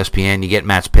Sando from ESPN. You get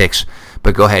Matt's picks.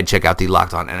 But go ahead and check out the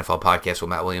Locked On NFL podcast with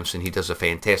Matt Williamson. He does a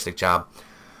fantastic job.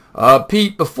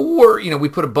 Pete, before, we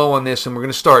put a bow on this and we're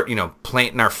going to start,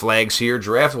 planting our flags here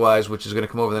draft-wise, which is going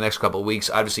to come over the next couple of weeks.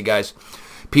 Obviously, guys,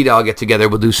 Pete and I'll get together.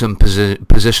 We'll do some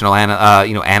positional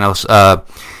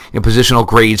positional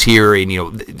grades here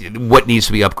and, what needs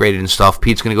to be upgraded and stuff.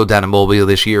 Pete's going to go down to Mobile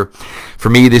this year. For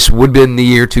me, this would have been the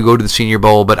year to go to the Senior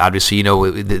Bowl, but obviously,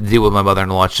 the deal with my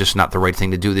mother-in-law, it's just not the right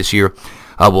thing to do this year.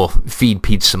 We'll feed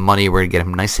Pete some money. We're going to get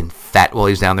him nice and fat while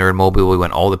he's down there in Mobile. We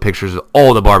want all the pictures of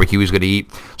all the barbecue he's going to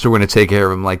eat, so we're going to take care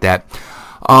of him like that.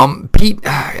 Pete,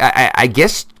 I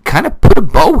guess kind of put a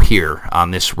bow here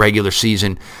on this regular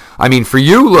season. I mean, for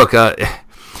you, look,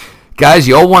 guys,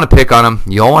 you all want to pick on him.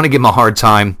 You all want to give him a hard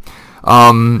time.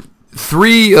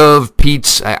 3 of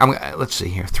Pete's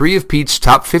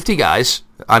top 50 guys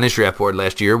on his draft board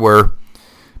last year were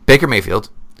Baker Mayfield,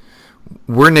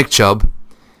 were Nick Chubb,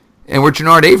 and we're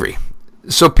Jernard Avery.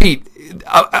 So, Pete,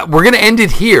 we're going to end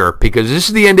it here because this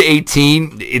is the end of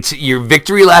 18. It's your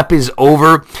victory lap is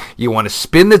over. You want to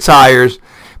spin the tires,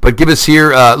 but give us here.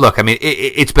 Look, I mean,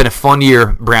 it's been a fun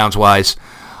year Browns-wise.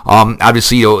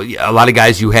 Obviously, a lot of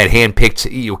guys you had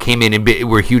handpicked, came in and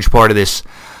were a huge part of this.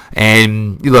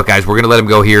 And look, guys, we're going to let him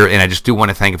go here, and I just do want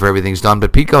to thank him for everything he's done.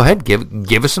 But, Pete, go ahead.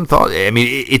 Give us some thoughts. I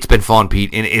mean, it's been fun,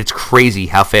 Pete, and it's crazy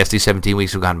how fast these 17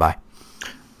 weeks have gone by.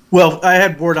 Well, I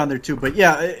had Ward on there too, but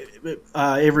yeah,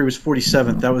 Avery was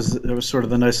 47th. That was sort of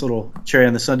the nice little cherry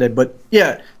on the sundae. But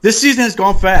yeah, this season has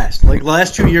gone fast. Like the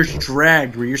last 2 years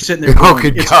dragged, where you're sitting there going, oh,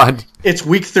 good God. It's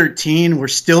week 13. We're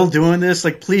still doing this.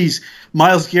 Like, please,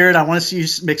 Myles Garrett, I want to see you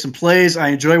make some plays. I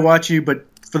enjoy watching you, but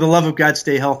for the love of God,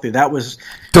 stay healthy. That was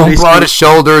don't blow out a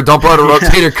shoulder. Don't blow out a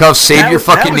rotator cuff. Save your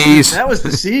fucking knees. That was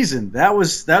the season.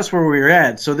 That's where we were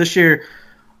at. So this year,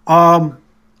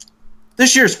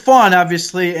 this year's fun,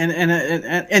 obviously,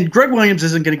 and Greg Williams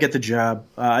isn't going to get the job.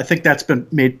 I think that's been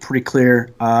made pretty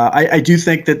clear. I do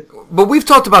think that. But we've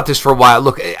talked about this for a while.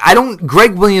 Look,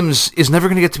 Greg Williams is never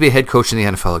going to get to be a head coach in the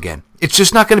NFL again. It's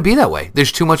just not going to be that way.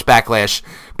 There's too much backlash.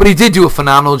 But he did do a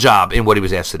phenomenal job in what he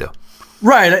was asked to do.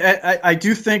 Right. I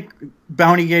do think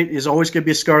Bountygate is always going to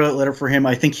be a scarlet letter for him.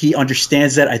 I think he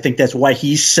understands that. I think that's why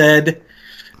he said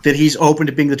that he's open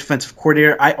to being the defensive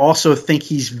coordinator. I also think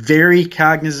he's very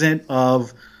cognizant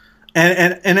of,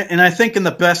 and I think in the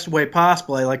best way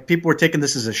possible. Like people were taking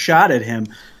this as a shot at him.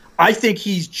 I think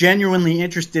he's genuinely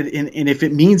interested in if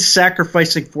it means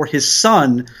sacrificing for his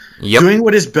son, doing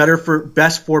what is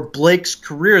best for Blake's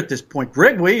career at this point.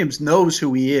 Greg Williams knows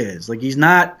who he is. Like he's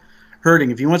not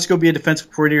hurting. If he wants to go be a defensive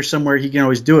coordinator somewhere, he can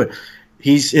always do it.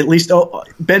 He's at least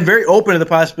been very open to the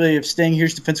possibility of staying here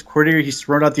as defensive coordinator. He's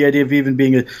thrown out the idea of even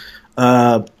being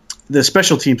the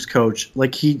special teams coach.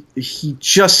 Like he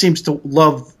just seems to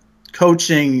love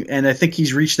coaching, and I think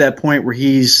he's reached that point where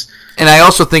he's. And I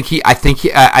also think I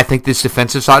think this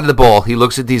defensive side of the ball. He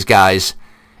looks at these guys,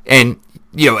 and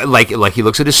like he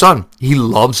looks at his son. He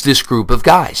loves this group of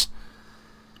guys.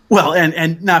 Well,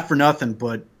 and not for nothing,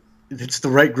 but. It's the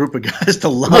right group of guys to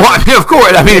love. Well, I mean, of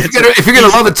course. I mean, if you're gonna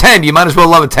love a 10, you might as well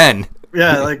love a 10.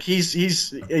 Yeah, like he's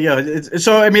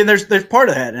so I mean, there's part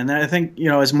of that, and I think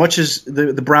as much as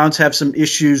the Browns have some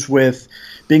issues with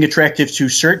being attractive to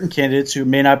certain candidates who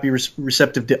may not be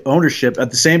receptive to ownership,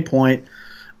 at the same point,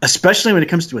 especially when it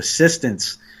comes to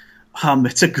assistants,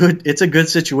 it's a good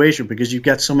situation because you've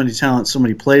got so many talent, so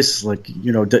many places. Like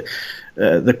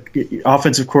the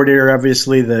offensive coordinator,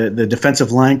 obviously the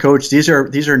defensive line coach. These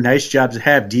are nice jobs to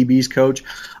have. DB's coach.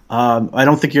 I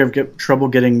don't think you have trouble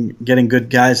getting good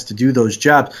guys to do those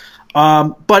jobs.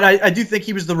 But I do think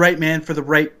he was the right man for the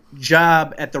right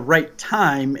job at the right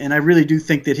time, and I really do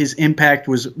think that his impact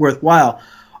was worthwhile.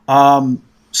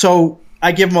 So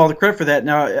I give him all the credit for that.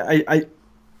 Now, I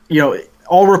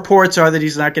all reports are that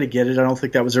he's not going to get it. I don't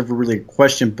think that was ever really a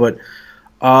question, but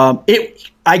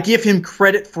I give him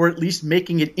credit for at least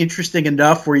making it interesting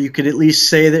enough where you could at least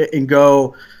say that and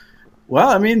go, well,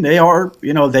 I mean, they are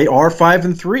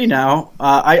 5-3 now.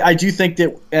 I do think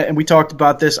that, and we talked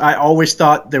about this. I always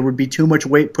thought there would be too much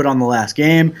weight put on the last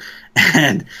game,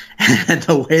 and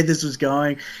the way this was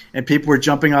going, and people were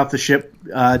jumping off the ship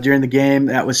during the game.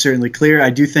 That was certainly clear. I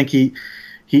do think he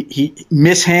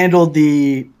mishandled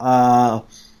the the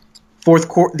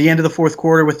end of the fourth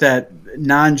quarter with that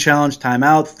non-challenge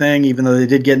timeout thing. Even though they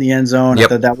did get in the end zone, yep. I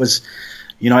thought that was,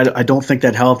 I don't think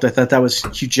that helped. I thought that was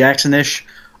Hugh Jackson-ish.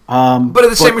 But in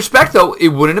the same respect, though, it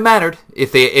wouldn't have mattered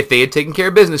if they had taken care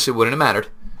of business. It wouldn't have mattered,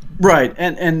 right?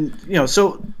 And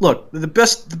so look, the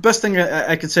best thing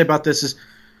I can say about this is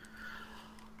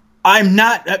I'm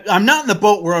not in the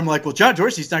boat where I'm like, well, John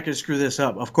Dorsey's not going to screw this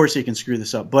up. Of course he can screw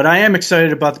this up, but I am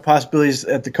excited about the possibilities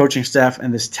at the coaching staff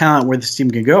and this talent where this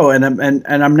team can go. And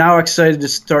I'm now excited to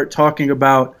start talking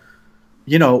about,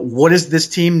 what does this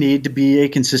team need to be a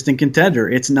consistent contender?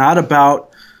 It's not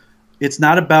about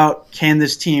can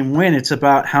this team win. It's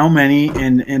about how many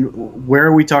and where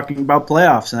are we talking about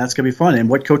playoffs, and that's going to be fun, and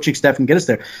what coaching staff can get us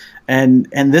there. And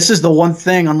this is the one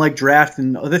thing, unlike draft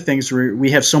and other things where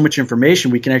we have so much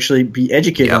information, we can actually be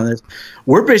educated on this.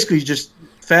 We're basically just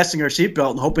fastening our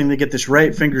seatbelt and hoping to get this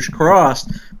right, fingers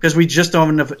crossed, because we just don't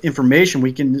have enough information.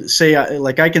 We can say,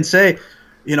 like I can say,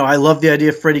 I love the idea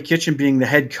of Freddie Kitchen being the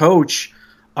head coach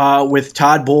with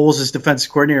Todd Bowles as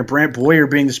defensive coordinator, Brant Boyer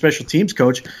being the special teams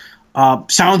coach.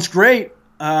 Sounds great.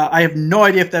 I have no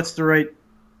idea if that's the right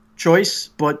choice,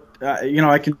 but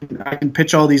I can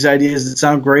pitch all these ideas that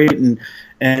sound great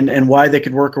and why they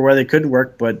could work or why they couldn't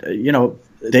work. But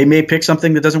they may pick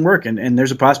something that doesn't work, and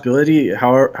there's a possibility,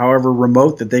 however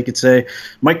remote, that they could say,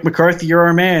 Mike McCarthy, you're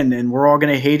our man, and we're all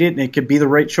going to hate it, and it could be the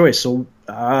right choice. So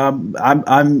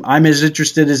I'm as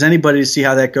interested as anybody to see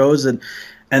how that goes, and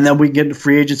then we can get into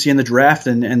free agency in the draft,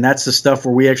 and that's the stuff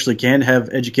where we actually can have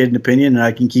educated opinion, and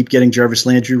I can keep getting Jarvis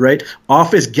Landry right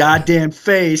off his goddamn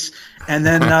face, and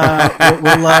then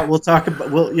we'll talk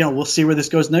about we'll see where this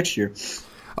goes next year.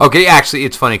 Okay, actually,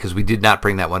 it's funny because we did not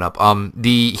bring that one up.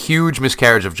 The huge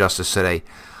miscarriage of justice today,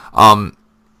 the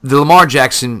Lamar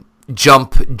Jackson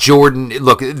jump, Jordan.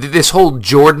 Look, this whole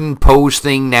Jordan pose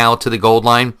thing now to the goal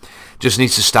line just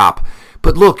needs to stop.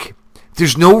 But look.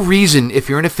 There's no reason, if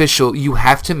you're an official, you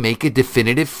have to make a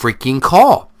definitive freaking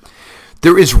call.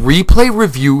 There is replay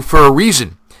review for a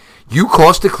reason. You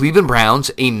cost the Cleveland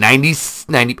Browns a 90,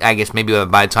 I guess maybe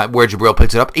by the time where Jabril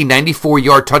picks it up, a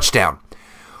 94-yard touchdown.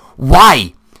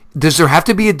 Why does there have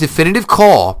to be a definitive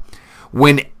call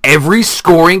when every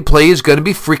scoring play is going to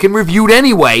be freaking reviewed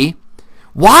anyway?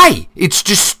 Why? It's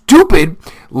just stupid.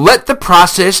 Let the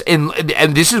process, and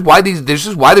this is why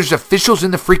there's officials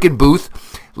in the freaking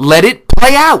booth. Let it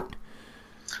play out.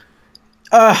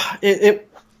 It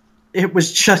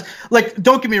was just like,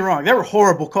 don't get me wrong, there were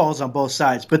horrible calls on both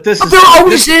sides, but there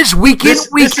always is week in,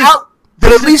 week out.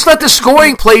 But at least let the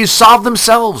scoring plays solve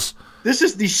themselves. This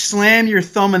is the slam your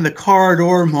thumb in the car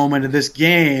door moment of this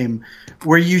game,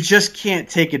 where you just can't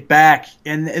take it back.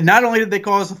 And not only did they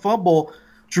call us a fumble,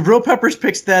 Jabril Peppers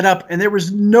picks that up, and there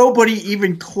was nobody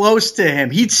even close to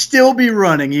him. He'd still be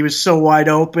running. He was so wide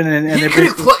open. And he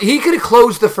could have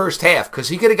closed the first half because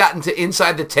he could have gotten to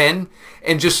inside the 10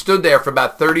 and just stood there for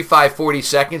about 35, 40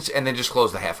 seconds and then just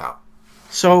closed the half out.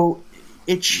 So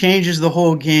it changes the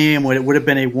whole game when it would have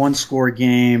been a one-score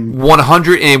game.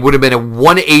 100, and it would have been a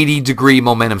 180-degree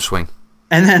momentum swing.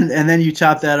 And then you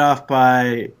top that off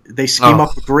by they scheme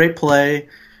up a great play.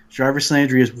 Jarvis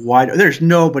Landry is wide. There's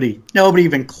nobody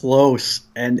even close,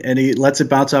 and he lets it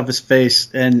bounce off his face.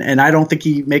 And I don't think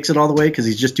he makes it all the way because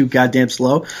he's just too goddamn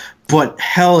slow. But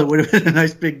hell, it would have been a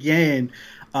nice big gain.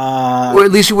 Or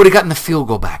at least he would have gotten the field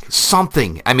goal back.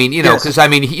 Something. I mean, because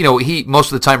he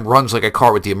most of the time runs like a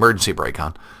car with the emergency brake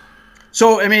on.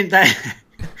 So I mean that.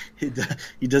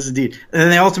 He does indeed. And then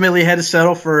they ultimately had to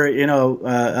settle for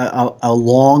a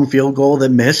long field goal that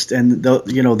missed, and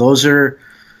those are.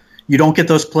 You don't get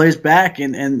those plays back,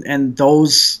 and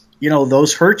those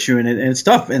hurt you, and it's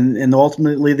tough. And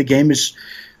ultimately, the game is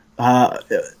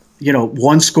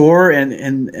one score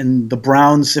and the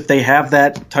Browns, if they have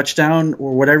that touchdown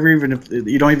or whatever, even if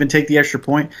you don't even take the extra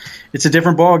point, it's a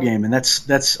different ball game, and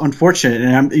that's unfortunate.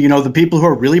 And the people who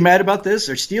are really mad about this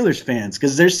are Steelers fans,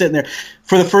 because they're sitting there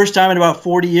for the first time in about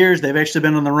 40 years. They've actually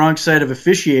been on the wrong side of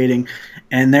officiating,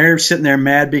 and they're sitting there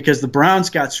mad because the Browns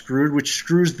got screwed, which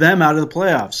screws them out of the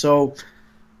playoffs. So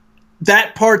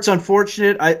that part's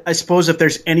unfortunate. I suppose if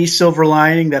there's any silver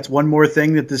lining, that's one more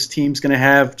thing that this team's going to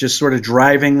have just sort of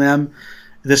driving them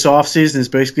this offseason, is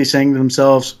basically saying to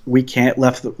themselves, we can't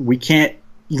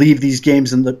leave these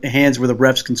games in the hands where the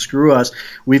refs can screw us.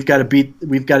 We've got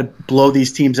to blow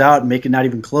these teams out and make it not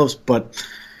even close. But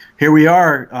here we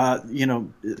are,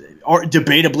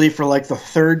 debatably for like the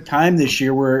third time this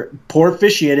year, we're poor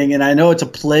officiating, and I know it's a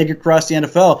plague across the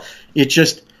NFL.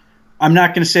 I'm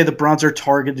not going to say the Browns are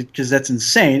targeted because that's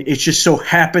insane. It just so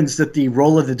happens that the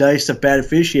roll of the dice of bad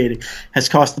officiating has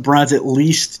cost the Browns at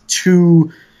least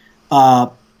two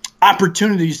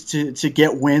opportunities to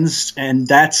get wins, and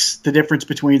that's the difference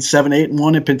between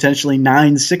 7-8-1 and potentially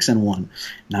 9-6-1.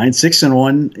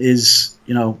 9-6-1 is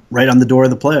right on the door of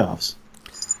the playoffs.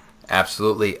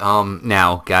 Absolutely.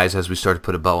 Now, guys, as we start to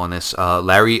put a bow on this,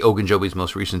 Larry Ogunjobi's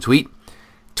most recent tweet,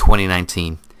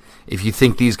 2019. If you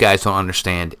think these guys don't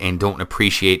understand and don't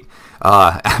appreciate,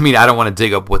 I don't want to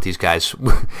dig up what these guys'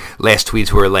 last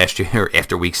tweets were last year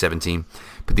after Week 17,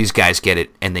 but these guys get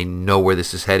it, and they know where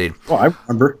this is headed. Oh, I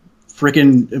remember.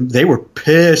 They were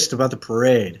pissed about the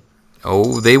parade.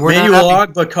 Oh, they were Manuel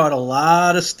Ogba caught a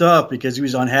lot of stuff because he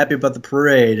was unhappy about the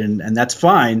parade, and that's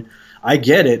fine. I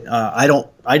get it. I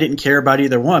didn't care about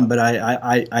either one, but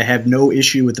I have no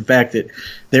issue with the fact that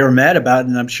they were mad about it,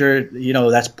 and I'm sure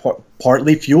that's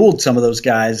partly fueled some of those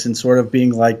guys and sort of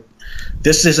being like,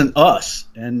 this isn't us,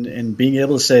 and being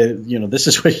able to say, this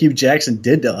is what Hugh Jackson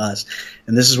did to us,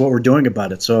 and this is what we're doing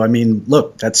about it. So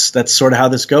look, that's sort of how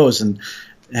this goes, and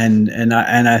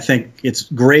I think it's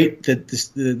great that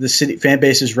the city fan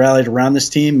base has rallied around this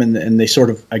team, and they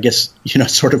sort of, I guess,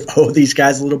 sort of owe these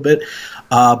guys a little bit.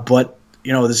 But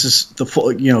this is the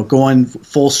full, going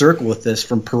full circle with this,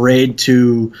 from parade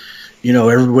to,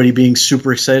 everybody being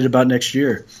super excited about next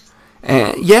year.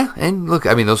 And look,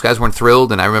 those guys weren't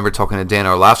thrilled, and I remember talking to Dan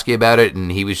Orlovsky about it,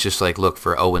 and he was just like, look,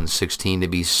 for 0-16 to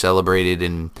be celebrated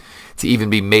and to even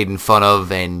be made fun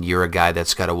of, and you're a guy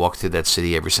that's got to walk through that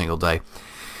city every single day.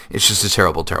 It's just a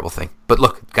terrible, terrible thing. But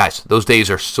look, guys, those days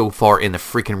are so far in the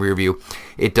freaking rear view,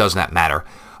 it does not matter.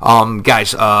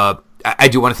 Guys, I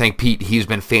do want to thank Pete. He's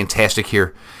been fantastic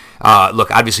here. Look,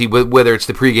 obviously, whether it's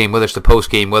the pregame, whether it's the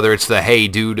postgame, whether it's the, hey,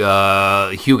 dude,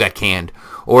 Hugh got canned,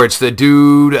 or it's the,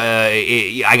 dude,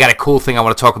 I got a cool thing I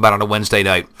want to talk about on a Wednesday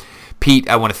night. Pete,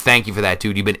 I want to thank you for that,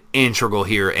 dude. You've been integral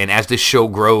here, and as this show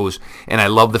grows, and I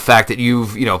love the fact that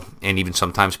you've, and even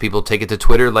sometimes people take it to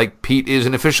Twitter like Pete is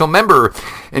an official member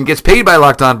and gets paid by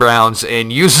Locked On Browns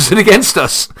and uses it against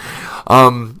us.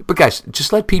 But guys,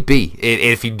 just let Pete be. And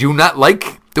if you do not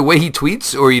like the way he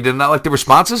tweets or you do not like the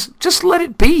responses, just let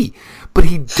it be. But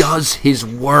he does his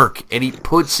work, and he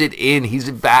puts it in.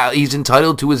 He's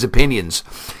entitled to his opinions.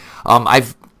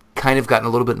 I've kind of gotten a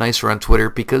little bit nicer on Twitter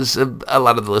because a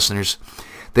lot of the listeners,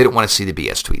 they don't want to see the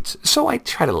BS tweets. So I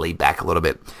try to lay back a little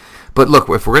bit. But look,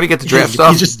 if we're going to get the draft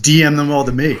stuff... You just DM them all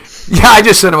to me. Yeah, I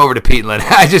just send them over to Pete, and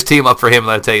I just tee them up for him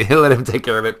and let him take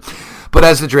care of it. But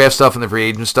as the draft stuff and the free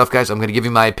agent stuff, guys, I'm going to give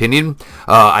you my opinion.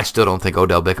 I still don't think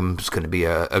Odell Beckham is going to be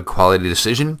a quality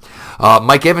decision.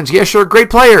 Mike Evans, yeah, sure, great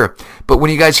player. But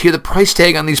when you guys hear the price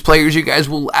tag on these players, you guys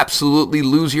will absolutely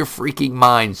lose your freaking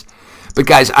minds. But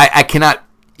guys, I cannot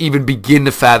even begin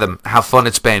to fathom how fun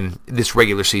it's been this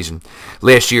regular season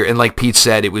last year. And like Pete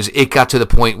said, it got to the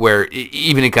point where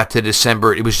even it got to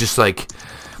December, it was just like,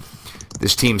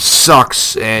 this team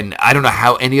sucks, and I don't know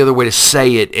how any other way to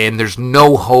say it, and there's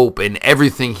no hope, and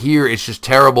everything here is just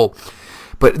terrible.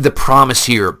 But the promise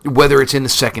here, whether it's in the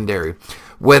secondary,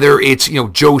 whether it's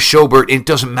Joe Schobert, it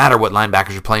doesn't matter what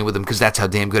linebackers are playing with him because that's how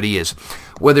damn good he is.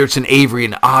 Whether it's an Avery,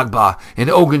 an Ogba, an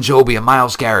Ogunjobi, a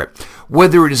Myles Garrett,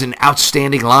 whether it is an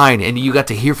outstanding line, and you got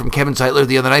to hear from Kevin Zeitler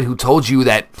the other night who told you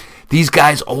that these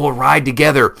guys all ride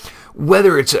together.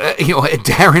 Whether it's a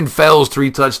Darren Fells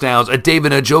 3 touchdowns, a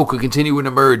David Njoku continuing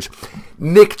to emerge,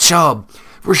 Nick Chubb,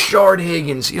 Rashard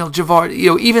Higgins, Javard,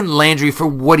 even Landry for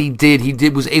what he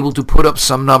did was able to put up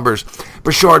some numbers.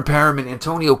 Brashard Perriman,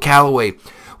 Antonio Callaway,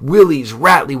 Willies,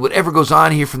 Ratley, whatever goes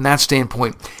on here from that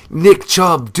standpoint. Nick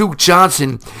Chubb, Duke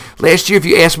Johnson. Last year, if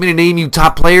you asked me to name you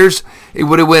top players, it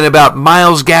would have been about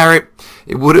Myles Garrett.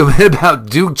 It would have been about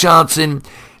Duke Johnson.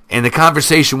 And the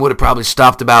conversation would have probably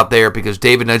stopped about there because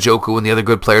David Njoku and the other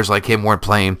good players like him weren't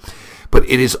playing. But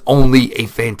it is only a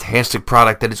fantastic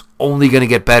product that is only going to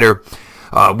get better.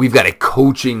 We've got a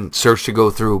coaching search to go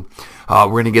through. We're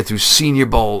going to get through Senior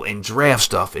Bowl and draft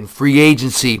stuff and free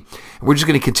agency. We're just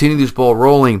going to continue this ball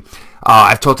rolling.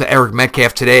 I've talked to Eric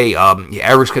Metcalf today.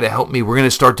 Eric's going to help me. We're going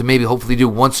to start to maybe hopefully do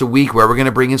once a week where we're going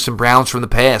to bring in some Browns from the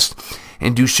past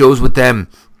and do shows with them.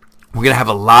 We're going to have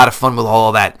a lot of fun with all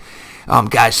of that.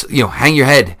 Guys, hang your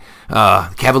head.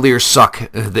 Cavaliers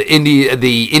suck. The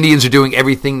Indians are doing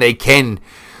everything they can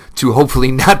to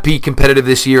hopefully not be competitive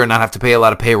this year and not have to pay a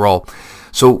lot of payroll.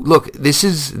 So, look, this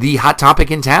is the hot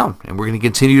topic in town, and we're going to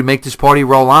continue to make this party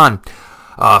roll on.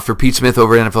 For Pete Smith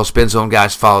over at NFL Spin Zone,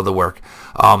 guys, follow the work.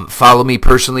 Follow me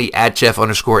personally at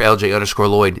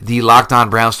Jeff_LJ_Lloyd. The Locked On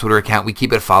Browns Twitter account, we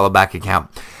keep it a follow back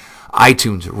account.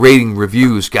 iTunes, rating,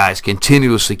 reviews, guys,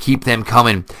 continuously keep them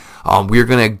coming. We're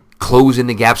going to close in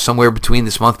the gap somewhere between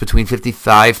this month between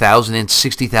 55,000 and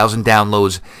 60,000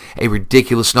 downloads. A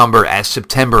ridiculous number as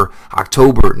September,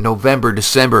 October, November,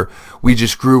 December, we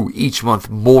just grew each month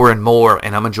more and more,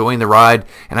 and I'm enjoying the ride,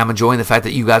 and I'm enjoying the fact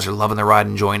that you guys are loving the ride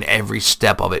and enjoying every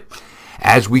step of it.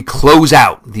 As we close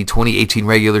out the 2018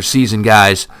 regular season,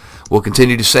 guys, we'll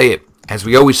continue to say it, as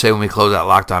we always say when we close out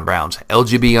Locked On Browns.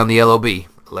 LGB on the LOB.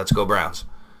 Let's go Browns.